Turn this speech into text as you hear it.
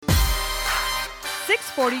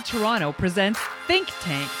640 Toronto presents Think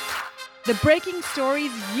Tank. The breaking stories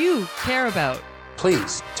you care about.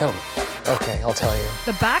 Please, tell me. Okay, I'll tell you.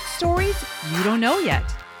 The backstories you don't know yet.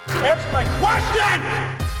 Answer my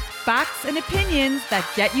question! Facts and opinions that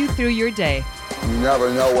get you through your day. You never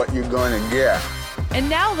know what you're going to get. And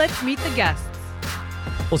now let's meet the guests.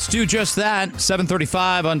 Let's do just that.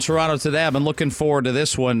 7:35 on Toronto Today. I've been looking forward to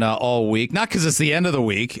this one all week. Not because it's the end of the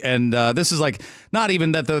week, and this is like not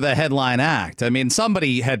even that they're the headline act. I mean,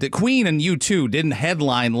 somebody had Queen and U2 didn't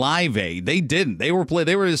headline Live Aid. They didn't. They were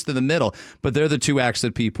just in the middle. But they're the two acts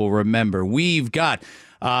that people remember. We've got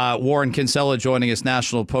Warren Kinsella joining us,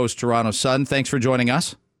 National Post Toronto Sun. Thanks for joining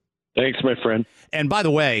us. Thanks, my friend. And by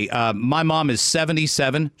the way, my mom is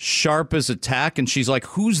 77, sharp as a tack, and she's like,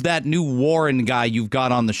 "Who's that new Warren guy you've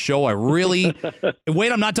got on the show? I really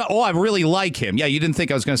wait. I'm not. I really like him. Yeah, you didn't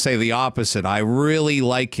think I was going to say the opposite. I really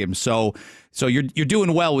like him. So you're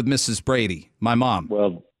doing well with Mrs. Brady, my mom.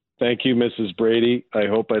 Well, thank you, Mrs. Brady. I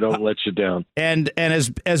hope I don't let you down. And as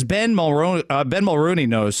Ben Mulroney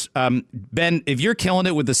knows, Ben, if you're killing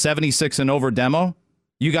it with the 76 and over demo,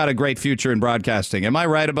 you got a great future in broadcasting. Am I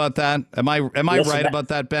right about that? Am I right about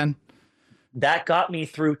that, Ben? That got me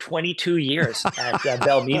through 22 years at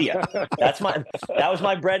Bell Media. That was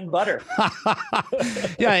my bread and butter.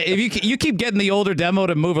 Yeah, if you keep getting the older demo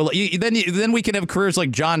to move, then we can have careers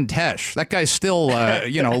like John Tesh. That guy's still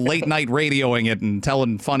late night radioing it and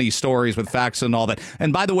telling funny stories with facts and all that.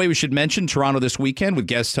 And by the way, we should mention Toronto this weekend with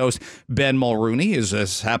guest host Ben Mulroney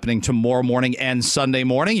is happening tomorrow morning and Sunday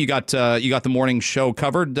morning. You got the morning show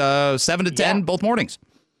covered 7 to 10 both mornings.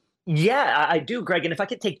 Yeah, I do, Greg. And if I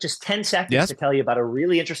could take just 10 seconds to tell you about a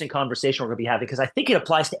really interesting conversation we're going to be having, because I think it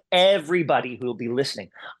applies to everybody who will be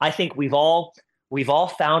listening. I think we've all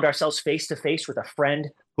found ourselves face to face with a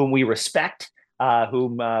friend whom we respect,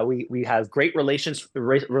 whom we have great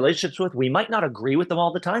relationships with. We might not agree with them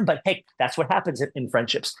all the time, but hey, that's what happens in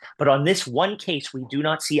friendships. But on this one case, we do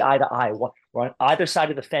not see eye to eye. We're on either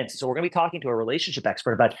side of the fence. So we're going to be talking to a relationship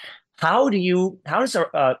expert about how does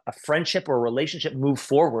a friendship or a relationship move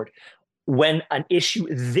forward when an issue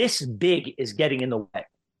this big is getting in the way?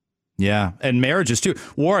 Yeah, and marriages too.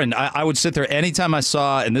 Warren, I would sit there anytime I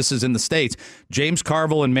saw, and this is in the States, James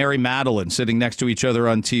Carville and Mary Madeline sitting next to each other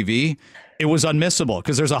on TV. It was unmissable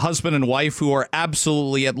because there's a husband and wife who are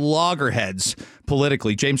absolutely at loggerheads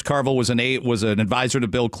politically. James Carville was an advisor to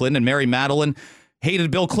Bill Clinton, and Mary Madeline hated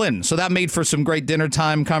Bill Clinton. So that made for some great dinner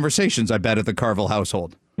time conversations, I bet, at the Carville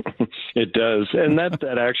household. It does. And that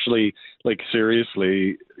actually, like,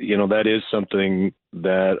 seriously, that is something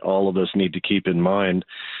that all of us need to keep in mind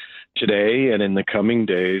today and in the coming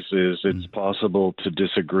days. Is it's possible to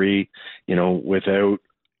disagree, without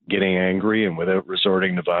getting angry and without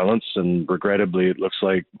resorting to violence. And regrettably, it looks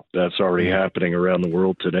like that's already happening around the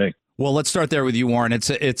world today. Well, let's start there with you, Warren.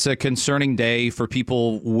 It's a concerning day for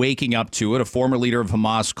people waking up to it. A former leader of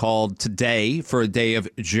Hamas called today for a day of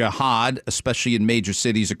jihad, especially in major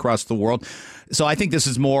cities across the world. So I think this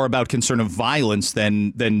is more about concern of violence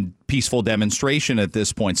than peaceful demonstration at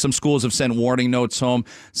this point. Some schools have sent warning notes home.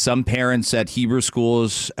 Some parents at Hebrew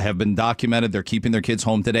schools have been documented. They're keeping their kids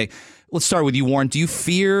home today. Let's start with you, Warren. Do you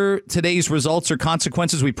fear today's results or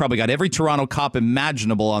consequences? We've probably got every Toronto cop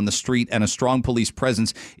imaginable on the street and a strong police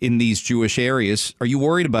presence in these Jewish areas. Are you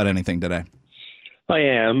worried about anything today? I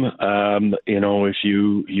am. If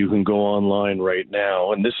you can go online right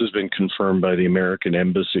now, and this has been confirmed by the American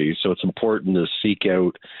Embassy, so it's important to seek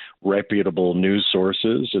out reputable news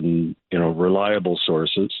sources and, reliable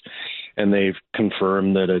sources. And they've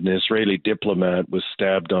confirmed that an Israeli diplomat was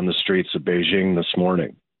stabbed on the streets of Beijing this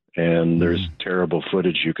morning. And there's terrible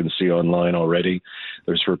footage you can see online already.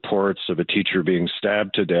 There's reports of a teacher being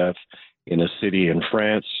stabbed to death in a city in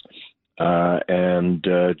France, and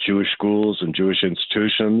Jewish schools and Jewish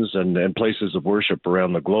institutions and places of worship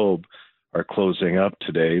around the globe are closing up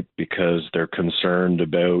today because they're concerned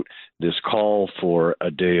about this call for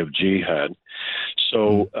a day of jihad.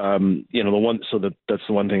 So, that's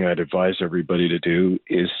the one thing I'd advise everybody to do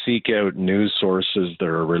is seek out news sources that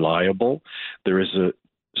are reliable. There is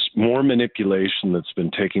more manipulation that's been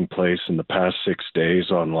taking place in the past 6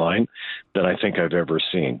 days online than I think I've ever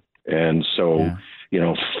seen. And so,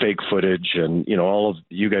 fake footage and, all of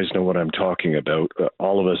you guys know what I'm talking about.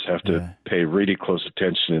 All of us have to pay really close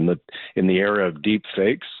attention in the era of deep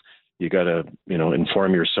fakes. You got to,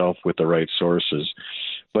 inform yourself with the right sources.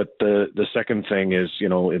 But the second thing is,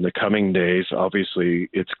 in the coming days, obviously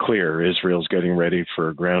it's clear Israel's getting ready for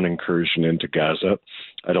a ground incursion into Gaza.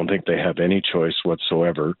 I don't think they have any choice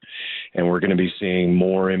whatsoever. and we're going to be seeing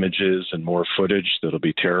more images and more footage that'll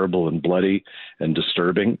be terrible and bloody and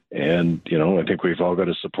disturbing. And, I think we've all got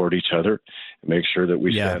to support each other and make sure that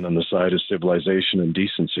we stand on the side of civilization and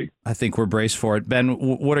decency. I think we're braced for it. Ben,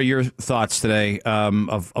 what are your thoughts today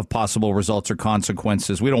of possible results or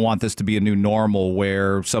consequences? We don't want this to be a new normal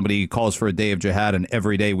where somebody calls for a day of jihad and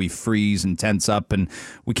every day we freeze and tense up, and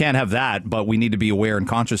we can't have that, but we need to be aware and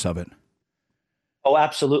conscious of it. Oh,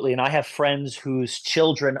 absolutely. And I have friends whose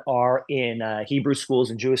children are in Hebrew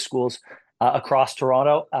schools and Jewish schools across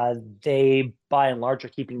Toronto. They, by and large, are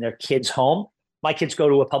keeping their kids home. My kids go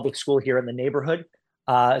to a public school here in the neighborhood.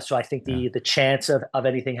 So I think the chance of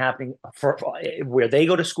anything happening for where they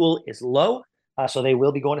go to school is low. So they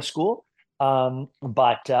will be going to school.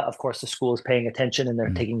 But of course, the school is paying attention and they're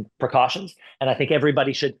taking precautions. And I think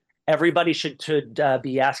everybody should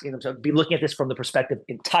be asking themselves, be looking at this from the perspective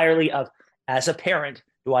entirely of, as a parent,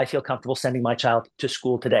 do I feel comfortable sending my child to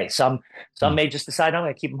school today? Some may just decide I'm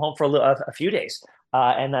going to keep them home for a few days,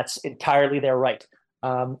 and that's entirely their right.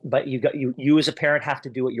 But you as a parent have to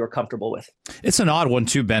do what you're comfortable with. It's an odd one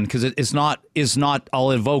too, Ben, because it's not.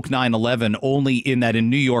 I'll evoke 9/11 only in that in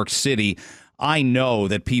New York City, I know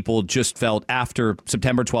that people just felt after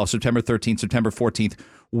September 12th, September 13th, September 14th.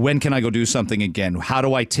 When can I go do something again? How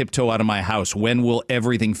do I tiptoe out of my house? When will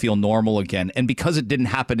everything feel normal again? And because it didn't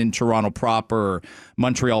happen in Toronto proper or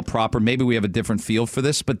Montreal proper, maybe we have a different feel for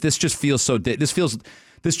this. But this just feels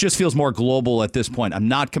this just feels more global at this point. I'm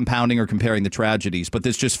not compounding or comparing the tragedies, but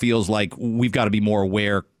this just feels like we've got to be more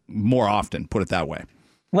aware more often. Put it that way.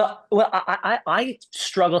 Well, I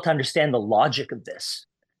struggle to understand the logic of this.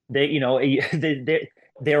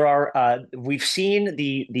 There are we've seen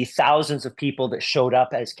the thousands of people that showed up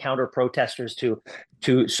as counter protesters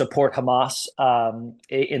to support Hamas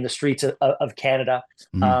in the streets of Canada.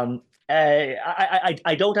 Mm-hmm.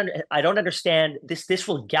 I don't understand this. This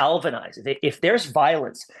will galvanize. If there's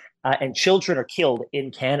violence and children are killed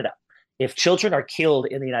in Canada, if children are killed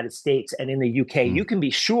in the United States and in the UK, you can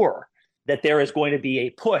be sure that there is going to be a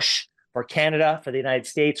push for Canada, for the United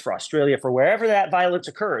States, for Australia, for wherever that violence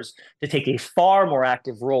occurs, to take a far more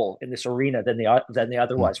active role in this arena than they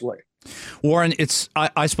otherwise would. Warren,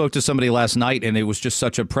 I spoke to somebody last night, and it was just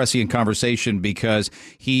such a prescient conversation because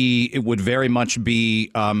it would very much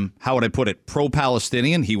be, how would I put it,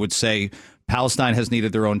 pro-Palestinian. He would say Palestine has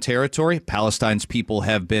needed their own territory. Palestine's people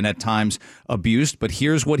have been at times abused. But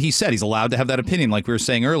here's what he said. He's allowed to have that opinion, like we were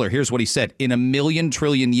saying earlier. Here's what he said. In a million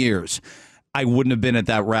trillion years, I wouldn't have been at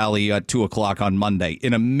that rally at 2:00 on Monday.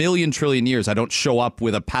 In a million trillion years, I don't show up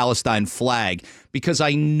with a Palestine flag because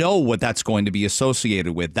I know what that's going to be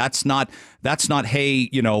associated with. That's not. Hey,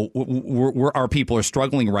 our people are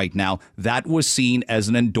struggling right now. That was seen as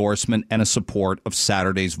an endorsement and a support of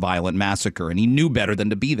Saturday's violent massacre, and he knew better than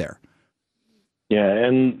to be there. Yeah,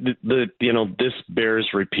 and this bears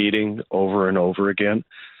repeating over and over again.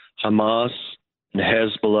 Hamas and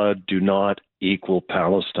Hezbollah do not equal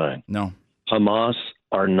Palestine. No. Hamas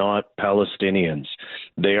are not Palestinians.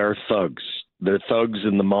 They are thugs. They're thugs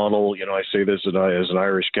in the model, I say this as an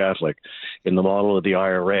Irish Catholic, in the model of the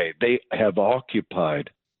IRA. They have occupied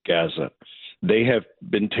Gaza. They have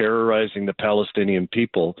been terrorizing the Palestinian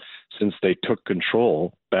people since they took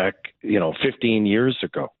control back, 15 years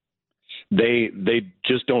ago. They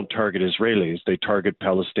just don't target Israelis. They target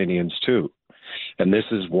Palestinians too. And this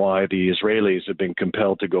is why the Israelis have been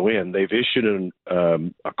compelled to go in. They've issued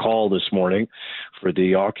a call this morning for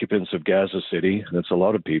the occupants of Gaza City, and it's a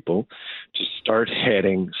lot of people, to start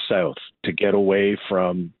heading south to get away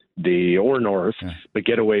from or north, but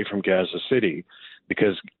get away from Gaza City,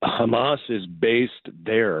 because Hamas is based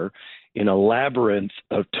there in a labyrinth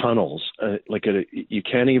of tunnels. You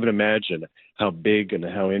can't even imagine how big and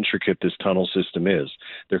how intricate this tunnel system is.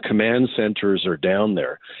 Their command centers are down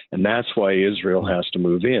there, and that's why Israel has to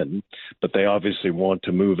move in. But they obviously want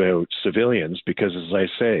to move out civilians because, as I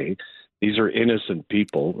say, these are innocent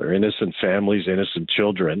people. They're innocent families, innocent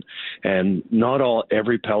children, and not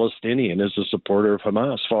every Palestinian is a supporter of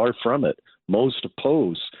Hamas. Far from it. Most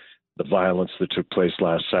oppose the violence that took place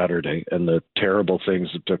last Saturday and the terrible things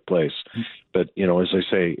that took place. But, as I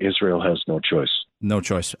say, Israel has no choice. No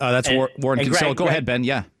choice. That's Warren Kinsella. Go ahead, Ben.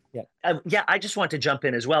 Yeah. I just want to jump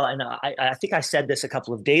in as well. And I think I said this a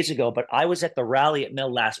couple of days ago, but I was at the rally at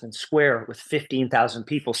Mill Lastman Square with 15,000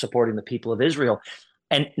 people supporting the people of Israel.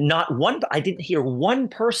 And I didn't hear one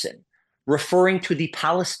person referring to the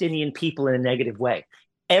Palestinian people in a negative way.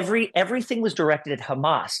 Everything was directed at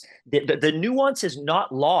Hamas. The nuance is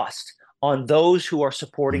not lost on those who are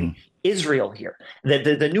supporting Israel here.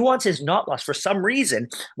 The nuance is not lost. For some reason,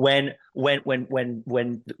 when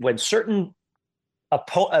certain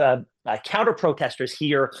counter protesters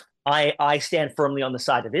hear I stand firmly on the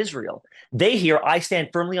side of Israel. They hear I stand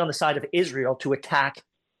firmly on the side of Israel to attack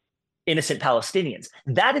innocent Palestinians.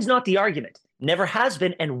 That is not the argument. Never has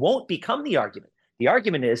been and won't become the argument. The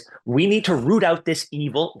argument is we need to root out this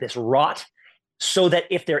evil, this rot, so that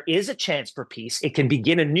if there is a chance for peace, it can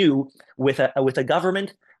begin anew with a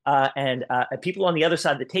government and people on the other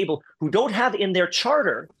side of the table who don't have in their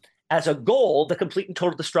charter as a goal the complete and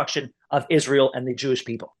total destruction of Israel and the Jewish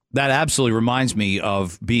people. That absolutely reminds me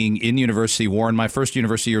of being in university, Warren. My first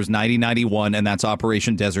university year was 1991, and that's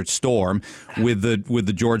Operation Desert Storm with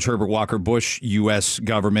the George Herbert Walker Bush U.S.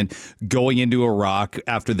 government going into Iraq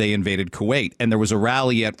after they invaded Kuwait. And there was a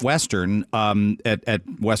rally at Western, at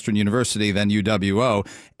Western University, then UWO,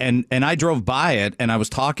 and I drove by it, and I was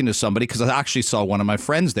talking to somebody because I actually saw one of my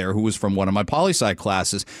friends there who was from one of my poli-sci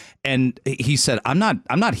classes, and he said, "I'm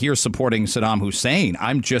not here supporting Saddam Hussein.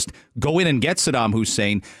 I'm just go in and get Saddam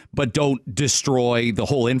Hussein, but don't destroy the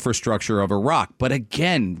whole infrastructure of Iraq." But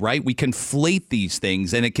again, right, we conflate these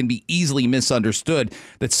things, and it can be easily misunderstood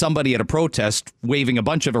that somebody at a protest waving a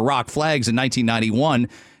bunch of Iraq flags in 1991,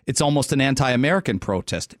 it's almost an anti-American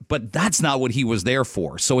protest. But that's not what he was there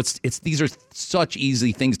for. So it's these are such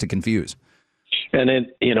easy things to confuse.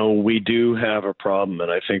 And we do have a problem,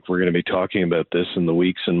 and I think we're going to be talking about this in the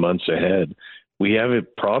weeks and months ahead. We have a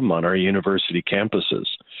problem on our university campuses,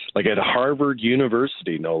 like at Harvard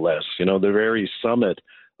University, no less, the very summit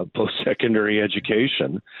of post-secondary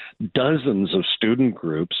education. Dozens of student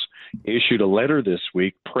groups issued a letter this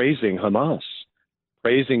week praising Hamas,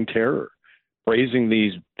 praising terror, praising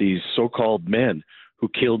these so-called men who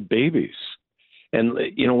killed babies. And,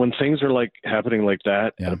 when things are happening like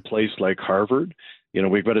that at a place like Harvard,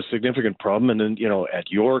 we've got a significant problem. And then,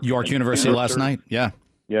 at York University last night. Yeah.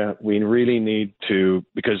 Yeah, we really need to,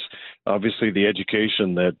 because obviously the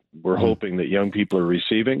education that we're hoping that young people are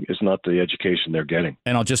receiving is not the education they're getting.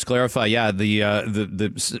 And I'll just clarify,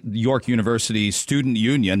 the York University Student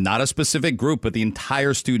Union, not a specific group, but the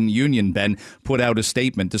entire student union, Ben, put out a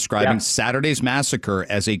statement describing Saturday's massacre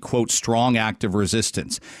as a, quote, strong act of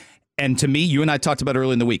resistance. And to me, you and I talked about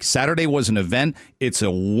earlier in the week, Saturday was an event. It's a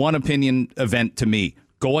one opinion event to me.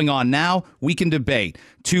 Going on now, we can debate.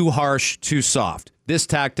 Too harsh, too soft. This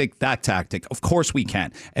tactic, that tactic. Of course we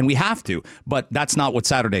can. And we have to. But that's not what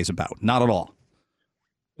Saturday's about. Not at all.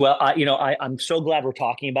 Well, I'm so glad we're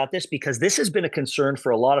talking about this, because this has been a concern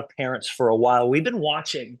for a lot of parents for a while. We've been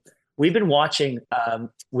watching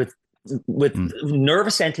with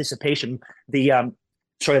nervous anticipation the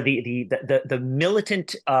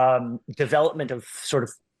militant development of sort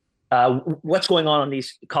of what's going on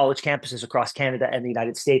these college campuses across Canada and the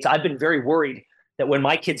United States. I've been very worried that when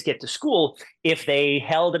my kids get to school, if they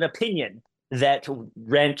held an opinion that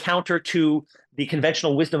ran counter to the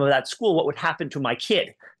conventional wisdom of that school, what would happen to my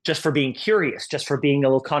kid just for being curious, just for being a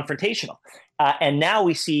little confrontational. And now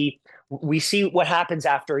we see what happens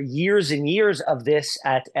after years and years of this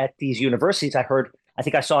at these universities. I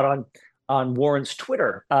think I saw it on Warren's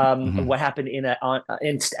Twitter, what happened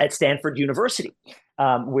at Stanford University,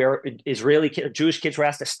 where Jewish kids were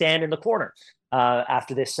asked to stand in the corner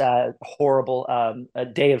after this horrible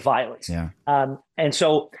day of violence. Yeah. And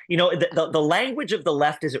so, the language of the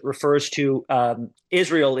left as it refers to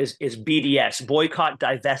Israel is BDS, boycott,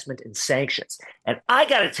 divestment, and sanctions. And I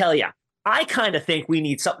got to tell you, I kind of think we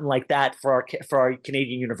need something like that for our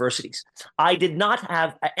Canadian universities. I did not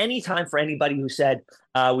have any time for anybody who said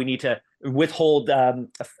we need to withhold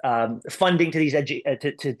funding to these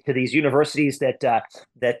to these universities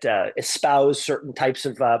that espouse certain types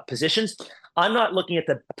of positions. I'm not looking at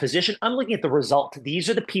the position. I'm looking at the result. These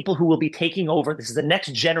are the people who will be taking over. This is the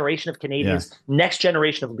next generation of Canadians, next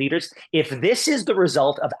generation of leaders. If this is the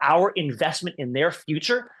result of our investment in their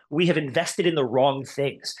future, we have invested in the wrong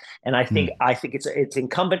things. And I think it's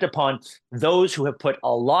incumbent upon those who have put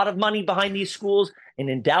a lot of money behind these schools and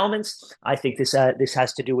endowments. I think this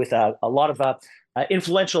has to do with a lot of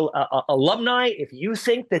influential alumni. If you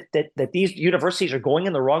think that these universities are going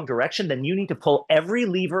in the wrong direction, then you need to pull every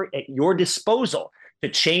lever at your disposal to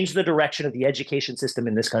change the direction of the education system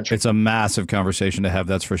in this country. It's a massive conversation to have,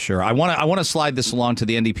 that's for sure. I want to slide this along to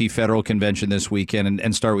the NDP federal convention this weekend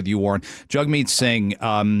and start with you, Warren. Jagmeet Singh,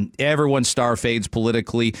 everyone's star fades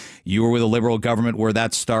politically. You were with a Liberal government where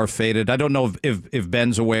that star faded. I don't know if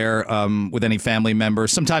Ben's aware with any family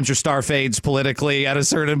members. Sometimes your star fades politically at a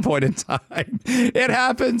certain point in time. It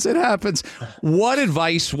happens. What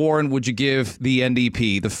advice, Warren, would you give the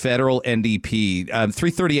NDP, the federal NDP?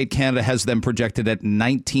 338 Canada has them projected at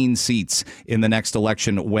 19 seats in the next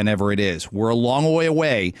election, whenever it is. We're a long way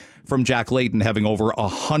away from Jack Layton having over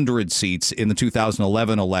 100 seats in the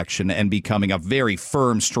 2011 election and becoming a very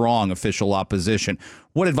firm, strong official opposition.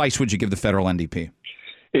 What advice would you give the federal NDP?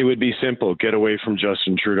 It would be simple. Get away from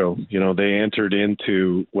Justin Trudeau. You know, they entered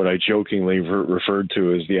into what I jokingly referred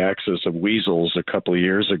to as the axis of weasels a couple of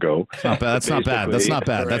years ago. It's not bad. That's not bad. That's not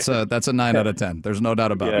bad. Right? That's a 9 out of 10. There's no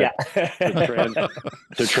doubt about it.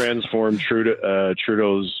 To transform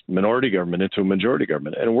Trudeau's minority government into a majority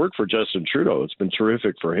government. And it worked for Justin Trudeau. It's been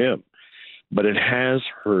terrific for him. But it has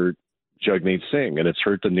hurt Jagmeet Singh, and it's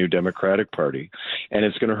hurt the New Democratic Party. And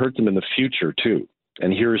it's going to hurt them in the future, too.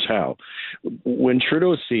 And here's how. When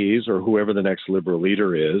Trudeau sees, or whoever the next Liberal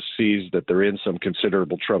leader is, sees that they're in some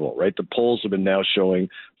considerable trouble, right? The polls have been now showing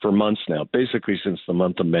for months now, basically since the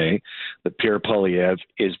month of May, that Pierre Poilievre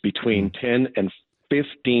is between 10 and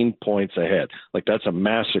 15 points ahead. Like, that's a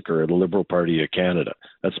massacre of the Liberal Party of Canada.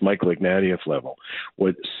 That's Michael Ignatieff level.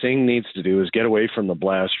 What Singh needs to do is get away from the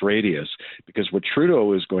blast radius, because what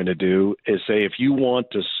Trudeau is going to do is say, if you want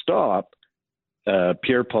to stop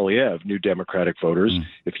Pierre Poilievre, New Democratic voters,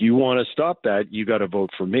 if you want to stop that, you got to vote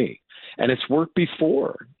for me. And it's worked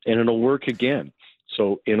before, and it'll work again.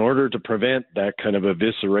 So in order to prevent that kind of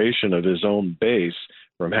evisceration of his own base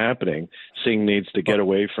from happening, Singh needs to get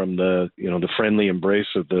away from the friendly embrace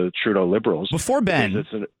of the Trudeau Liberals. Before Ben,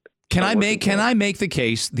 Can I make the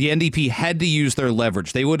case the NDP had to use their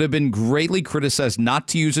leverage? They would have been greatly criticized not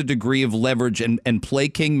to use a degree of leverage and play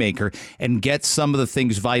kingmaker and get some of the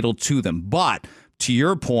things vital to them. But to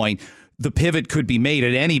your point, the pivot could be made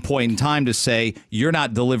at any point in time to say, you're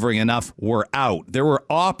not delivering enough, we're out. There were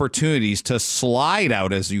opportunities to slide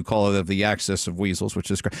out, as you call it, of the axis of weasels,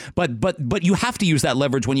 which is great. But you have to use that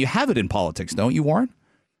leverage when you have it in politics, don't you, Warren?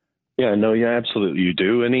 Yeah, absolutely you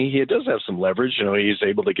do. And he does have some leverage. You know, he's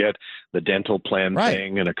able to get the dental plan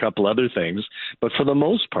thing and a couple other things. But for the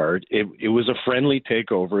most part, it was a friendly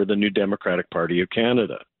takeover of the New Democratic Party of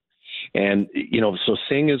Canada. And, so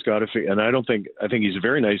Singh has got to figure, and I think he's a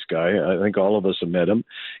very nice guy. I think all of us have met him.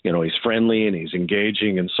 You know, he's friendly and he's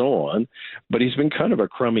engaging and so on. But he's been kind of a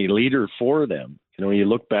crummy leader for them. You know, you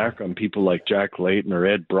look back on people like Jack Layton or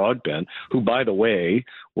Ed Broadbent, who, by the way,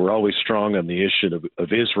 were always strong on the issue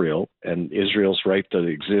of Israel and Israel's right to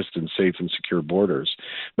exist in safe and secure borders.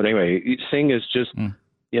 But anyway, Singh is just,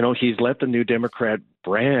 he's let the New Democrat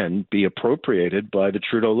brand be appropriated by the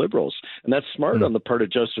Trudeau Liberals. And that's smart on the part of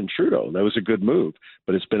Justin Trudeau. That was a good move,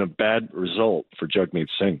 but it's been a bad result for Jagmeet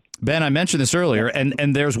Singh. Ben, I mentioned this earlier,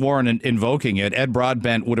 and there's Warren invoking it. Ed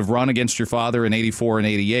Broadbent would have run against your father in 84 and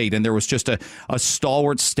 88, and there was just a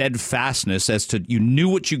stalwart steadfastness as to you knew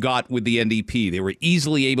what you got with the NDP. They were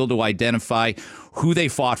easily able to identify who they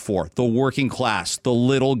fought for, the working class, the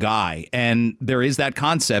little guy. And there is that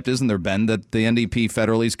concept, isn't there, Ben, that the NDP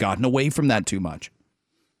federally has gotten away from that too much.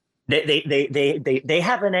 They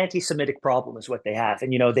have an anti-Semitic problem, is what they have,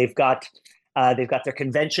 and they've got their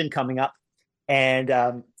convention coming up, and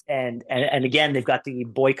again they've got the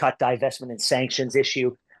boycott, divestment, and sanctions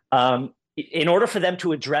issue. In order for them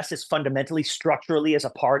to address this fundamentally, structurally as a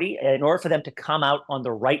party, in order for them to come out on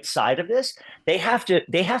the right side of this, they have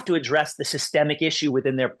to address the systemic issue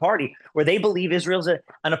within their party, where they believe Israel's an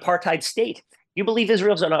apartheid state. You believe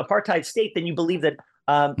Israel's an apartheid state, then you believe that.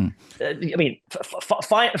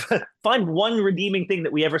 Find one redeeming thing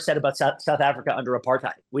that we ever said about South Africa under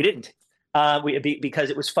apartheid. We didn't, because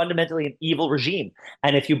it was fundamentally an evil regime.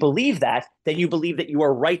 And if you believe that, then you believe that you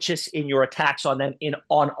are righteous in your attacks on them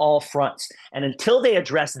on all fronts. And until they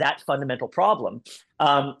address that fundamental problem,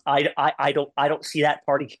 I don't see that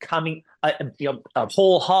party coming a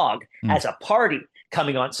whole hog as a party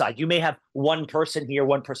coming on side. You may have one person here,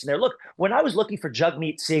 one person there. Look, when I was looking for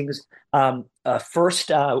Jagmeet Singh's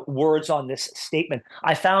first words on this statement,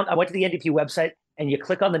 I went to the NDP website, and you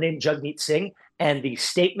click on the name Jagmeet Singh, and the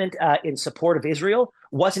statement in support of Israel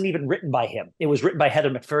wasn't even written by him. It was written by Heather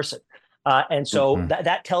McPherson. And so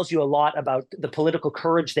that tells you a lot about the political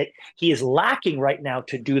courage that he is lacking right now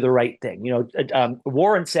to do the right thing.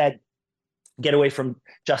 Warren said, get away from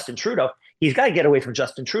Justin Trudeau. He's got to get away from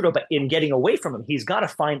Justin Trudeau, but in getting away from him, he's got to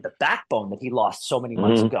find the backbone that he lost so many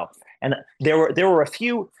months ago. And there were a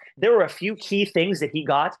few key things that he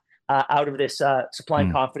got out of this supply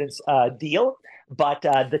and confidence deal. But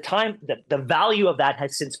the value of that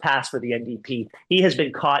has since passed for the NDP. He has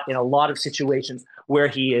been caught in a lot of situations where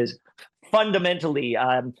he is fundamentally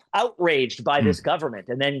outraged by this government.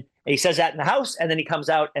 And then he says that in the House, and then he comes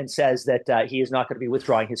out and says that he is not going to be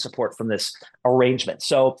withdrawing his support from this arrangement.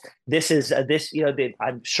 So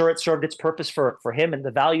I'm sure it served its purpose for him and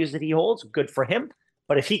the values that he holds. Good for him.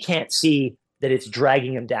 But if he can't see that it's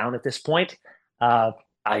dragging him down at this point,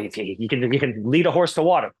 You can lead a horse to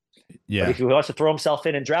water. Yeah. But if he wants to throw himself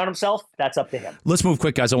in and drown himself, that's up to him. Let's move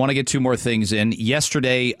quick, guys. I want to get two more things in.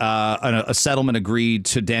 Yesterday, a settlement agreed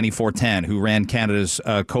to Danny Fortin, who ran Canada's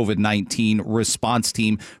COVID-19 response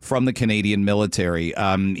team from the Canadian military.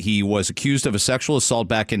 He was accused of a sexual assault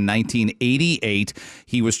back in 1988.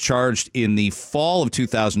 He was charged in the fall of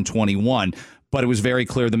 2021. But it was very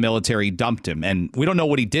clear the military dumped him. And we don't know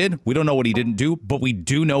what he did. We don't know what he didn't do. But we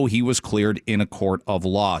do know he was cleared in a court of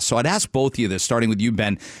law. So I'd ask both of you this, starting with you,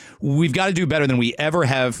 Ben. We've got to do better than we ever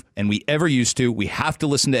have and we ever used to. We have to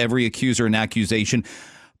listen to every accuser and accusation.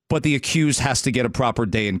 But the accused has to get a proper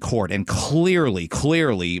day in court. And clearly,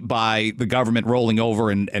 by the government rolling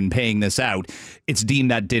over and paying this out, it's deemed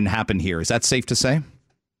that didn't happen here. Is that safe to say?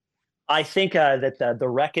 I think that the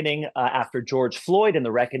reckoning after George Floyd and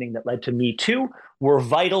the reckoning that led to Me Too were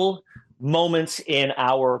vital moments in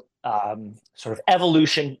our sort of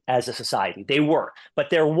evolution as a society. They were. But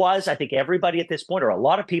there was, I think everybody at this point, or a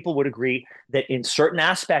lot of people would agree, that in certain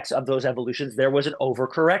aspects of those evolutions, there was an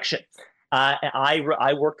overcorrection.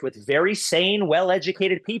 I worked with very sane,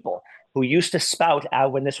 well-educated people who used to spout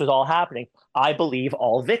out when this was all happening, I believe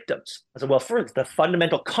all victims. I said, well, first, the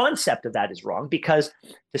fundamental concept of that is wrong, because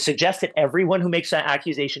to suggest that everyone who makes an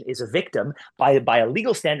accusation is a victim by a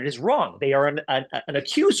legal standard is wrong. They are an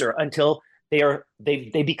accuser until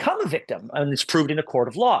they become a victim, and it's proved in a court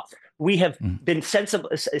of law. We have been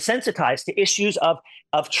sensitized to issues of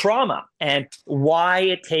trauma and why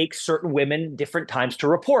it takes certain women different times to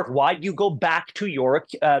report. Why you go back to your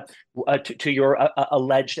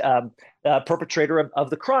alleged perpetrator of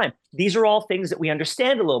the crime. These are all things that we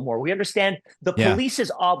understand a little more. We understand the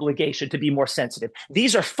police's obligation to be more sensitive.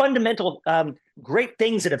 These are fundamental, great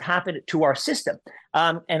things that have happened to our system.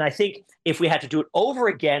 And I think if we had to do it over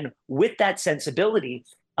again with that sensibility,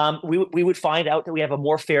 we would find out that we have a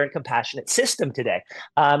more fair and compassionate system today.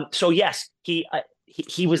 So yes, he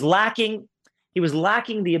was lacking. He was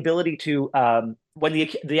lacking the ability to when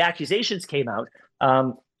the accusations came out.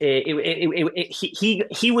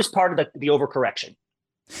 He was part of the overcorrection.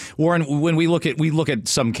 Warren, when we look at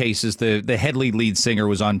some cases, the head lead singer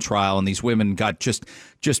was on trial, and these women got just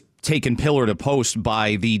taken pillar to post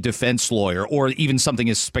by the defense lawyer, or even something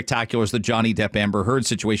as spectacular as the Johnny Depp Amber Heard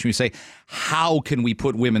situation. We say, how can we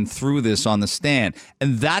put women through this on the stand?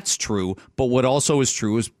 And that's true. But what also is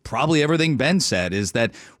true is probably everything Ben said, is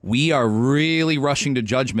that we are really rushing to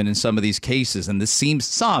judgment in some of these cases. And this seems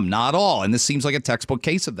some, not all. And this seems like a textbook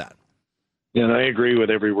case of that. And I agree with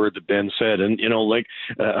every word that Ben said. And,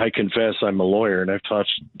 I confess I'm a lawyer, and I've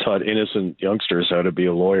taught innocent youngsters how to be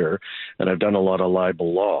a lawyer, and I've done a lot of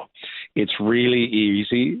libel law. It's really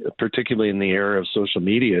easy, particularly in the era of social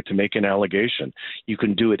media, to make an allegation. You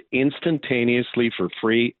can do it instantaneously for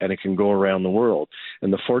free, and it can go around the world.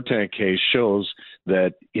 And the Fortin case shows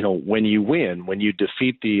that, when you win, when you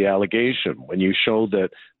defeat the allegation, when you show that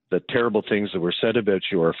the terrible things that were said about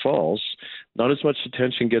you are false, not as much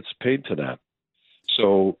attention gets paid to that.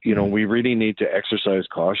 So, we really need to exercise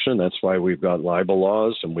caution. That's why we've got libel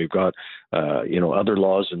laws, and we've got, other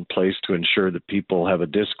laws in place to ensure that people have a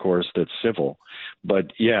discourse that's civil.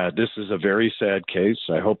 But yeah, this is a very sad case.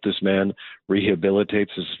 I hope this man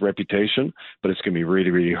rehabilitates his reputation, but it's going to be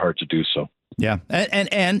really, really hard to do so. Yeah.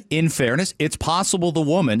 And in fairness, it's possible the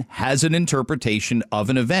woman has an interpretation of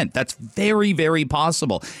an event. That's very, very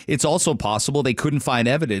possible. It's also possible they couldn't find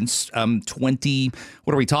evidence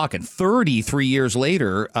 33 years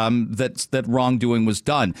later that wrongdoing was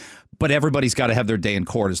done. But everybody's got to have their day in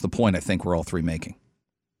court is the point I think we're all three making.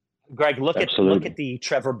 Greg, look at the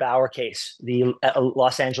Trevor Bauer case, the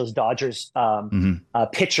Los Angeles Dodgers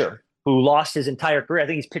pitcher who lost his entire career. I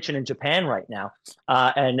think he's pitching in Japan right now.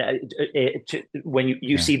 When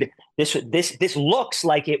you see this looks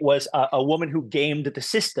like it was a woman who gamed the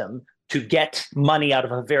system to get money out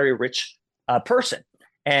of a very rich person.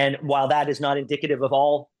 And while that is not indicative of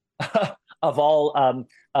all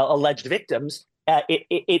alleged victims,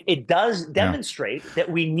 it does demonstrate that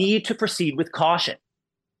we need to proceed with caution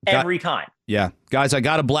every time. Yeah. Guys, I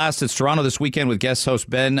got a blast. It's Toronto this weekend with guest host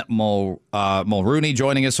Ben Mulroney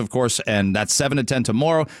joining us, of course, and that's 7 to 10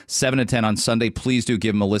 tomorrow, 7 to 10 on Sunday. Please do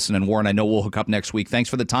give him a listen. And Warren, I know we'll hook up next week. Thanks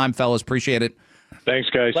for the time, fellas. Appreciate it. Thanks,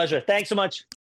 guys. Pleasure. Thanks so much.